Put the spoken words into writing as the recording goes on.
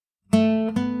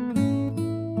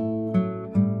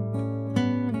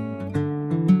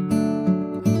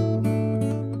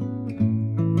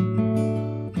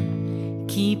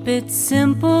it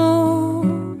simple,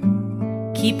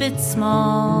 keep it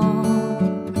small,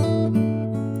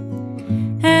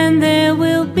 and there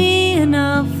will be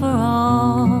enough for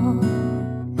all.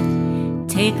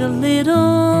 Take a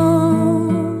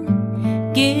little,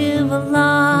 give a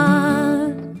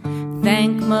lot.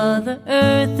 Thank Mother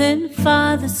Earth and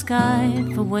Father Sky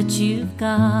for what you've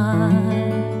got.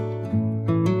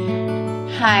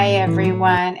 Hi,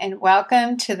 everyone, and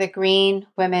welcome to the Green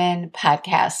Women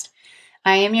Podcast.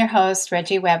 I am your host,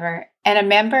 Reggie Weber, and a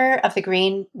member of the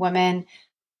Green Women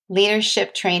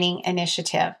Leadership Training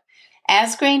Initiative.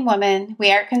 As Green Women,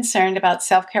 we are concerned about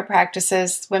self-care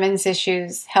practices, women's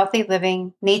issues, healthy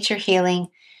living, nature healing,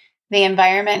 the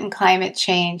environment and climate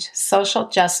change, social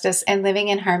justice, and living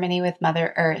in harmony with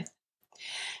Mother Earth.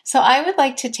 So I would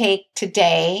like to take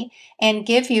today and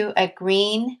give you a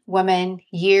Green Woman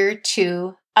Year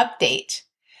 2 update.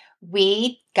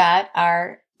 We got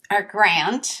our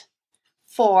grant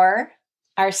for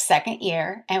our second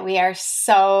year, and we are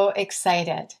so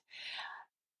excited.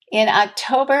 In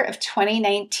October of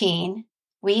 2019,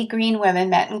 we Green Women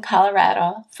met in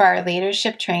Colorado for our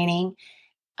leadership training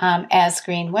as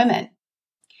Green Women.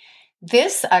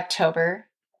 This October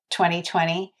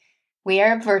 2020, we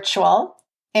are virtual.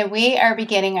 And we are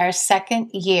beginning our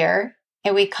second year,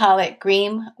 and we call it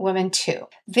Green Women 2.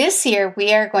 This year,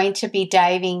 we are going to be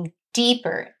diving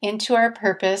deeper into our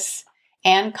purpose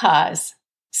and cause,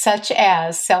 such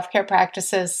as self-care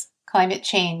practices, climate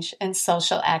change, and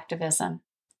social activism.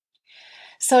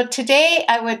 So today,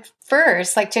 I would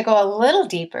first like to go a little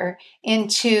deeper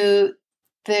into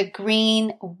the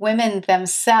Green Women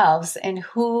themselves and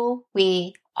who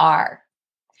we are.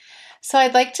 So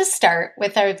I'd like to start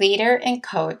with our leader and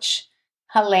coach,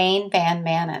 Helene Van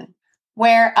Manen,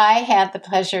 where I had the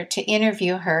pleasure to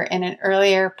interview her in an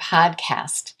earlier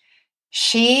podcast.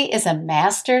 She is a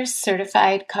master's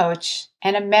certified coach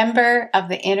and a member of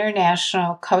the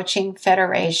International Coaching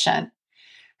Federation.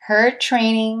 Her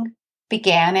training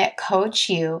began at Coach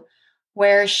U,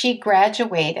 where she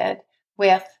graduated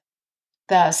with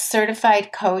the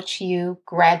Certified Coach U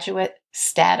graduate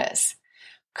status.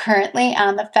 Currently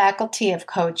on the faculty of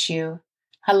Coach U,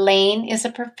 Helene is a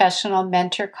professional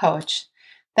mentor coach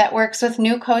that works with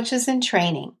new coaches in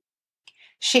training.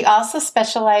 She also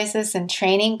specializes in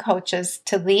training coaches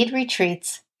to lead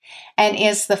retreats and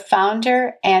is the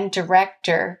founder and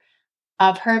director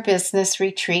of her business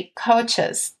Retreat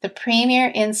Coaches, the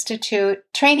premier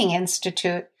training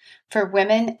institute for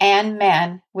women and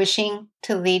men wishing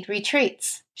to lead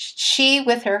retreats. She,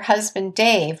 with her husband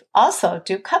Dave, also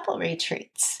do couple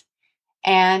retreats.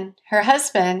 And her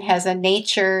husband has a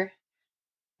nature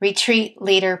retreat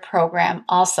leader program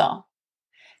also.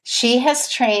 She has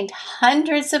trained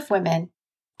hundreds of women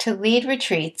to lead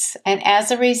retreats, and as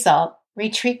a result,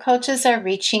 retreat coaches are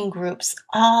reaching groups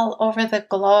all over the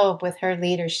globe with her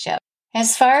leadership.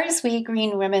 As far as we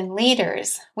Green Women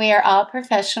leaders, we are all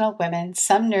professional women,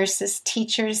 some nurses,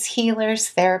 teachers,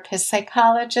 healers, therapists,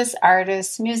 psychologists,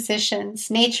 artists,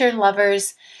 musicians, nature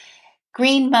lovers,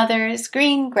 green mothers,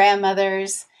 green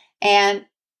grandmothers, and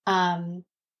also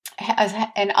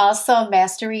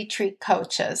master retreat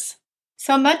coaches.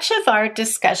 So much of our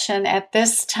discussion at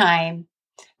this time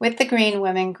with the Green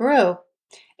Women group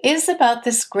is about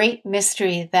this great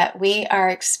mystery that we are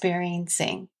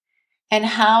experiencing, and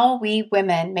how we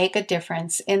women make a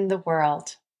difference in the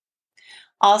world.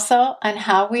 Also, on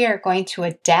how we are going to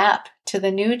adapt to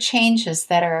the new changes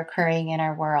that are occurring in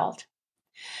our world.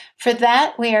 For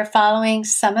that, we are following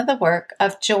some of the work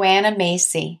of Joanna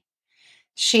Macy.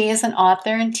 She is an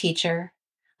author and teacher,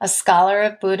 a scholar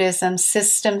of Buddhism,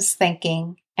 systems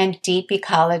thinking, and deep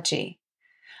ecology,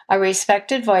 a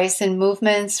respected voice in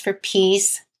movements for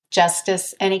peace,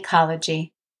 justice, and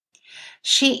ecology.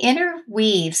 She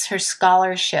interweaves her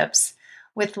scholarships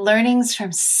with learnings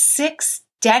from 6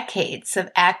 decades of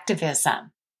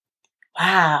activism.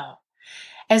 Wow.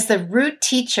 As the root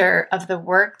teacher of the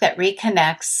work that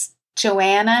reconnects,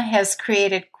 Joanna has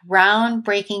created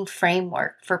groundbreaking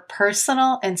framework for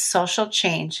personal and social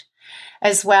change,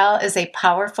 as well as a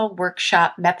powerful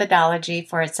workshop methodology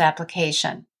for its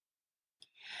application.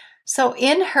 So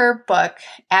in her book,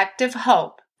 Active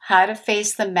Hope, How to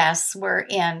Face the Mess We're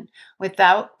In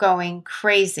Without Going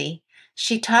Crazy,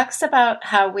 she talks about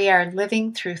how we are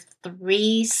living through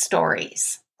 3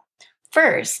 stories.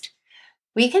 First,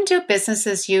 we can do business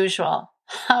as usual.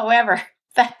 However,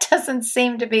 that doesn't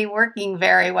seem to be working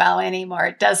very well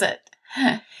anymore, does it?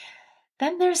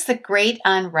 Then there's the great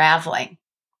unraveling,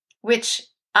 which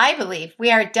I believe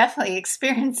we are definitely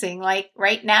experiencing like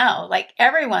right now. Like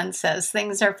everyone says,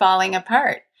 things are falling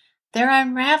apart. They're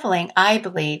unraveling, I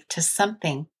believe, to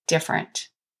something different.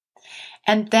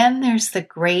 And then there's the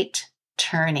great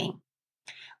turning,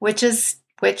 which,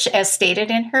 as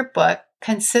stated in her book,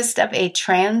 consists of a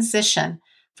transition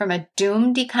from a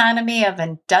doomed economy of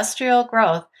industrial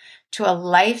growth to a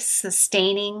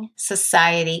life-sustaining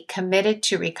society committed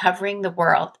to recovering the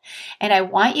world. And I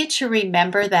want you to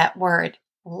remember that word,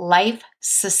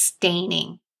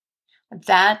 life-sustaining.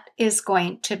 That is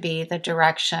going to be the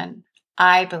direction,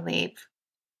 I believe,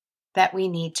 that we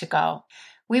need to go.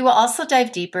 We will also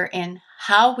dive deeper in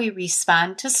how we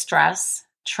respond to stress,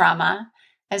 trauma,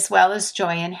 as well as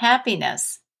joy and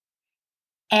happiness.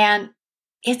 And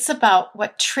it's about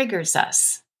what triggers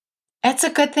us. It's a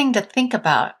good thing to think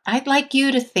about. I'd like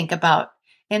you to think about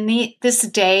in this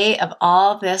day of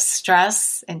all this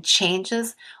stress and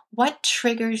changes, what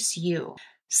triggers you?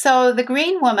 So the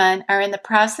Green Women are in the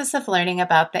process of learning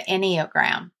about the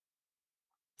Enneagram.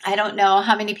 I don't know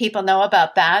how many people know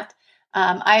about that.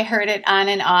 I heard it on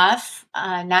and off,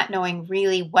 not knowing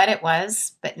really what it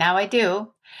was, but now I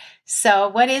do. So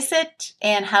what is it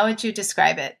and how would you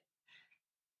describe it?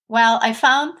 Well, I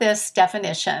found this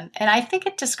definition and I think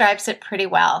it describes it pretty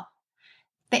well.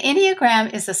 The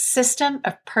Enneagram is a system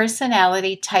of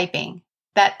personality typing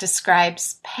that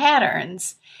describes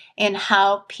patterns in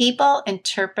how people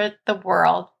interpret the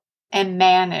world and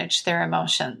manage their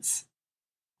emotions.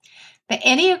 The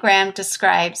Enneagram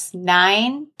describes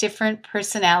 9 different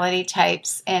personality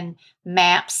types and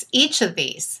maps each of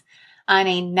these on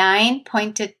a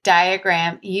 9-pointed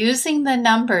diagram using the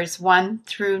numbers 1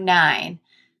 through 9,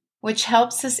 which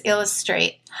helps us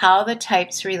illustrate how the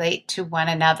types relate to one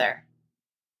another.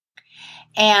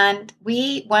 And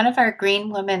one of our Green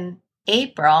Women,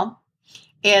 April,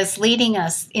 is leading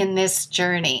us in this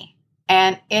journey.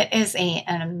 And it is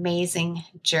an amazing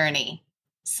journey.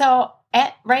 So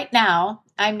right now,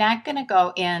 I'm not going to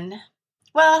go in.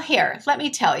 Well, here, let me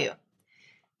tell you.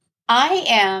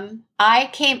 I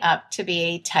came up to be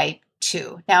a type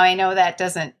 2. Now, I know that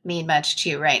doesn't mean much to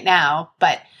you right now,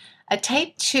 but a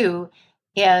type 2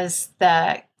 is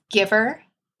the giver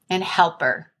and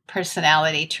helper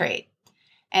personality trait.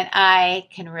 And I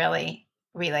can really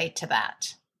relate to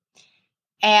that.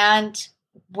 And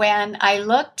when I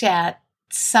looked at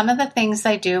some of the things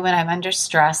I do when I'm under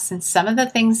stress and some of the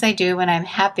things I do when I'm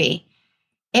happy,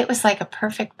 it was like a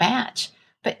perfect match.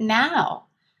 But now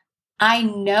I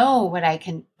know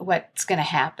what's going to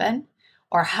happen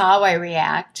or how I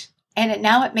react. And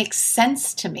now it makes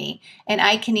sense to me. And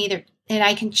I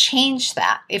can change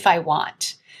that if I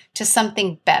want to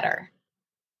something better.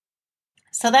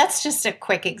 So that's just a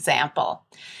quick example.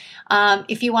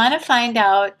 If you want to find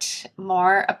out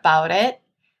more about it,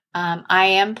 I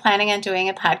am planning on doing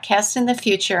a podcast in the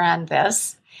future on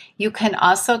this. You can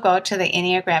also go to the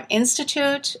Enneagram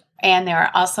Institute, and there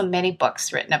are also many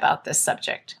books written about this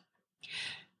subject.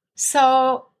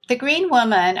 So the Green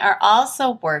Women are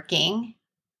also working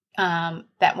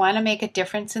that want to make a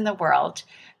difference in the world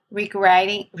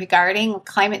regarding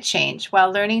climate change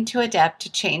while learning to adapt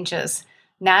to changes,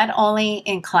 not only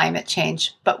in climate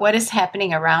change, but what is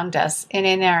happening around us and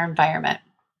in our environment.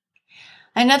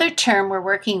 Another term we're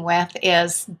working with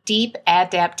is deep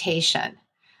adaptation,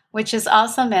 which is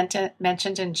also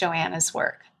mentioned in Joanna's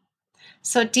work.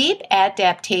 So deep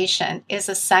adaptation is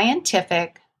a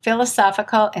scientific,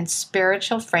 philosophical, and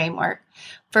spiritual framework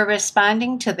for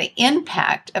responding to the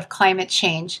impact of climate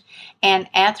change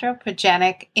and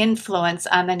anthropogenic influence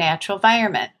on the natural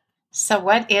environment. So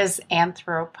what is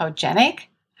anthropogenic?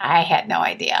 I had no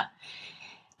idea.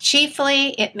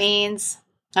 It means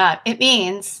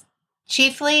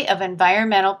chiefly of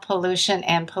environmental pollution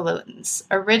and pollutants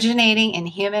originating in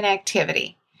human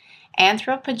activity.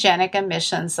 Anthropogenic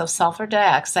emissions of sulfur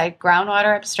dioxide,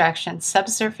 groundwater abstraction,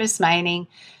 subsurface mining,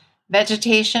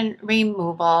 vegetation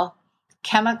removal,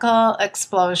 chemical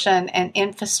explosion, and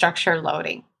infrastructure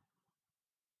loading.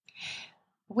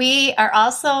 We are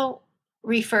also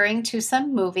referring to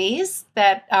some movies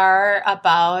that are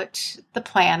about the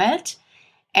planet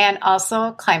and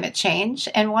also climate change.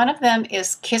 And one of them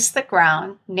is Kiss the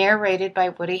Ground, narrated by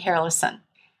Woody Harrelson.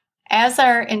 As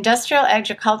our industrial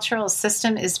agricultural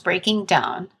system is breaking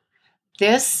down,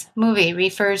 this movie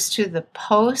refers to the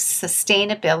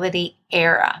post-sustainability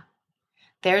era.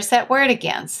 There's that word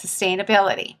again,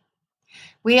 sustainability.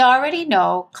 We already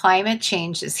know climate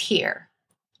change is here.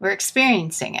 We're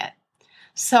experiencing it.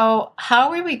 So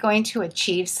how are we going to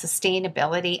achieve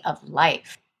sustainability of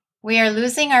life? We are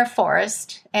losing our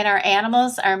forest and our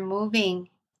animals are moving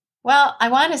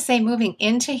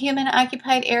into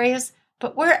human-occupied areas,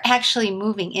 but we're actually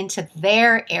moving into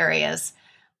their areas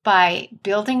by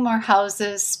building more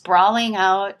houses, sprawling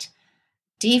out,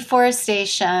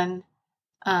 deforestation.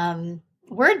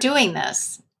 We're doing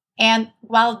this. And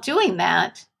while doing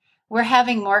that, we're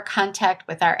having more contact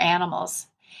with our animals.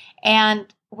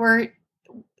 And with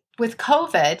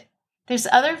COVID, there's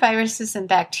other viruses and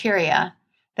bacteria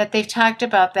that they've talked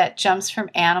about that jumps from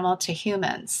animal to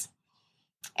humans.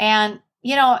 And,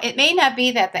 it may not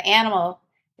be that the animal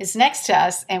is next to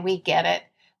us and we get it,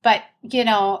 but,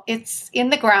 it's in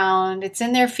the ground, it's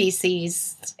in their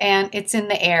feces, and it's in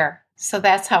the air. So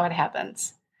that's how it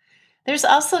happens. There's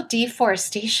also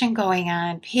deforestation going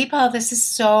on. People, this is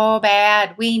so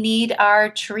bad. We need our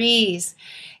trees.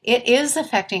 It is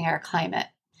affecting our climate.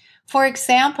 For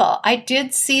example, I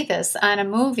did see this on a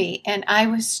movie and I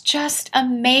was just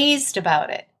amazed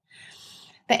about it.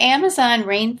 The Amazon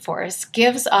rainforest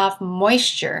gives off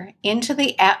moisture into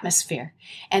the atmosphere,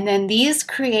 and then these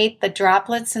create the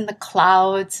droplets in the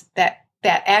clouds that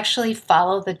actually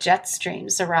follow the jet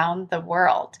streams around the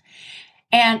world.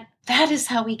 And that is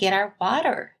how we get our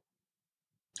water.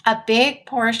 A big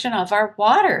portion of our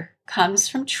water comes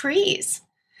from trees.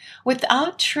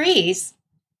 Without trees,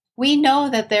 we know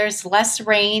that there's less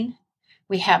rain,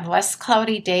 we have less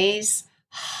cloudy days,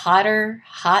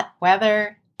 hot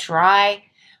weather, dry,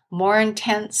 more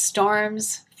intense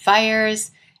storms,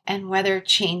 fires, and weather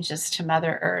changes to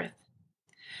Mother Earth.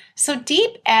 So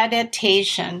deep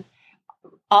adaptation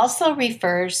also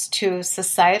refers to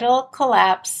societal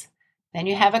collapse, then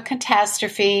you have a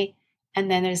catastrophe, and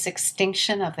then there's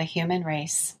extinction of the human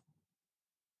race.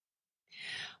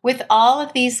 With all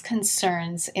of these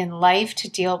concerns in life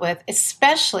to deal with,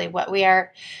 especially what we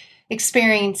are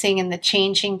experiencing in the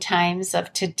changing times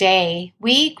of today,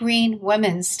 we green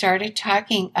women started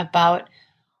talking about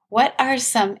what are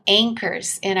some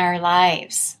anchors in our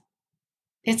lives.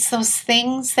 It's those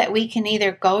things that we can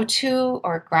either go to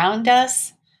or ground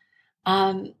us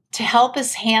to help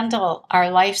us handle our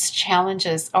life's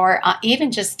challenges or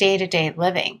even just day-to-day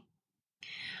living.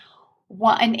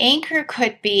 An anchor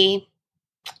could be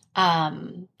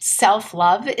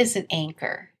self-love is an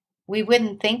anchor. We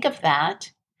wouldn't think of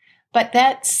that. But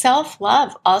that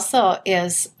self-love also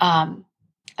is a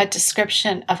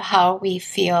description of how we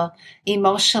feel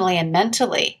emotionally and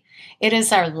mentally. It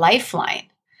is our lifeline.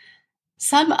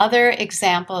 Some other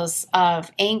examples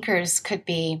of anchors could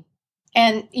be,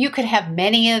 and you could have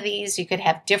many of these, you could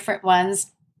have different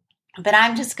ones, but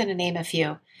I'm just going to name a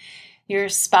few. Your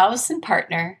spouse and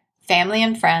partner, family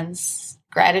and friends,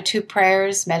 gratitude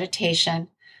prayers, meditation,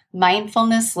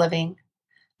 mindfulness living,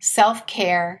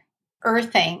 self-care,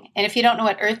 earthing. And if you don't know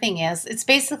what earthing is, it's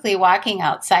basically walking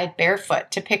outside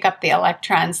barefoot to pick up the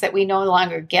electrons that we no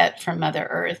longer get from Mother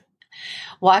Earth.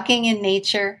 Walking in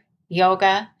nature,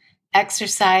 yoga,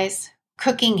 exercise,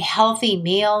 cooking healthy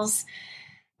meals,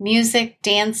 music,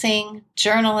 dancing,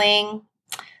 journaling.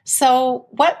 So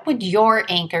what would your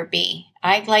anchor be?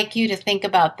 I'd like you to think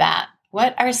about that.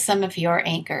 What are some of your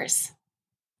anchors?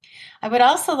 I would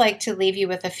also like to leave you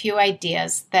with a few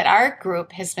ideas that our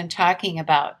group has been talking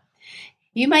about.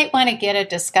 You might want to get a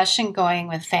discussion going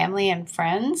with family and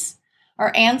friends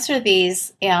or answer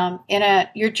these in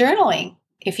your journaling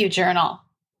if you journal.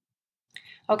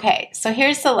 Okay, so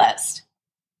here's the list.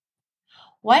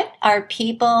 What are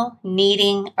people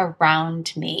needing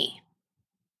around me?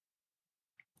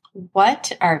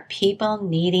 What are people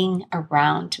needing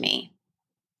around me?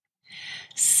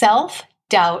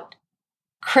 Self-doubt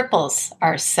cripples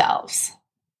ourselves.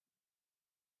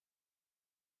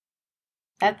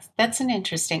 That's an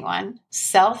interesting one.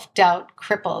 Self-doubt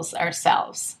cripples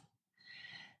ourselves.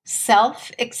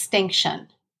 Self-extinction,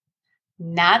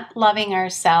 not loving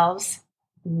ourselves,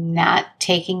 not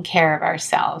taking care of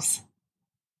ourselves.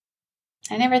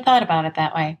 I never thought about it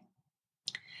that way.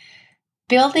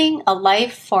 Building a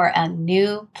life for a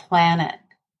new planet.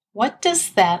 What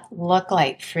does that look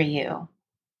like for you?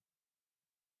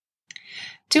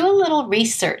 Do a little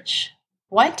research.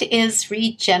 What is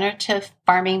regenerative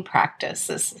farming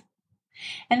practices?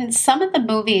 And in some of the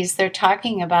movies, they're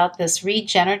talking about this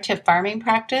regenerative farming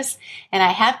practice. And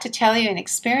I have to tell you an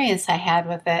experience I had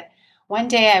with it. One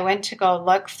day I went to go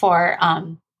look for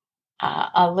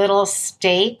a little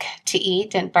steak to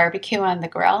eat and barbecue on the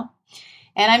grill.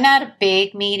 And I'm not a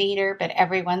big meat eater, but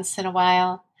every once in a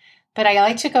while. But I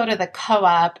like to go to the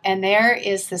co-op, and there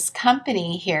is this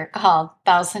company here called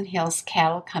Thousand Hills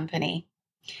Cattle Company.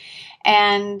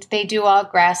 And they do all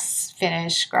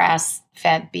grass-finished,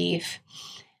 grass-fed beef.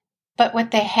 But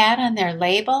what they had on their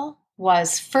label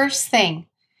was, first thing,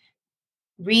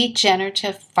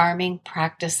 regenerative farming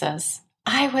practices.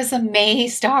 I was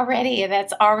amazed already.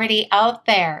 That's already out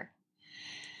there.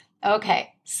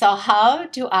 Okay, so how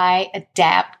do I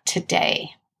adapt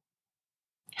today?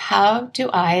 How do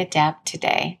I adapt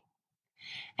today?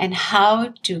 And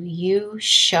how do you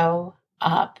show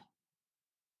up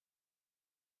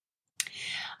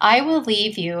I will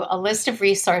leave you a list of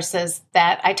resources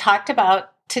that I talked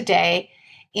about today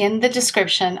in the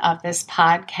description of this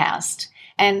podcast.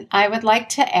 And I would like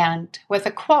to end with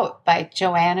a quote by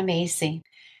Joanna Macy.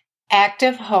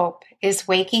 Active hope is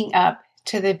waking up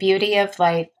to the beauty of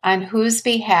life on whose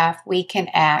behalf we can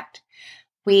act.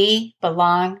 We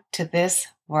belong to this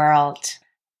world.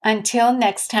 Until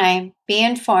next time, be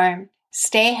informed,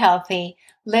 stay healthy,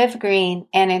 live green,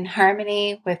 and in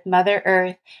harmony with Mother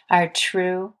Earth, our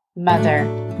true mother.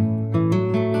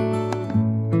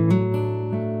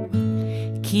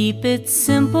 Keep it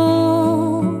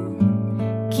simple,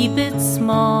 keep it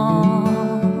small,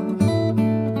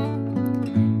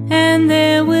 and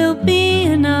there will be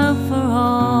enough for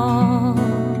all.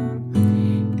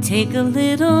 Take a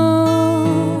little,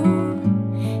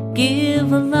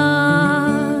 give a lot.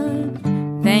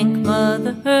 Thank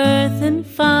Mother Earth and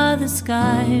Father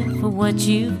Sky for what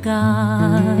you've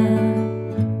got.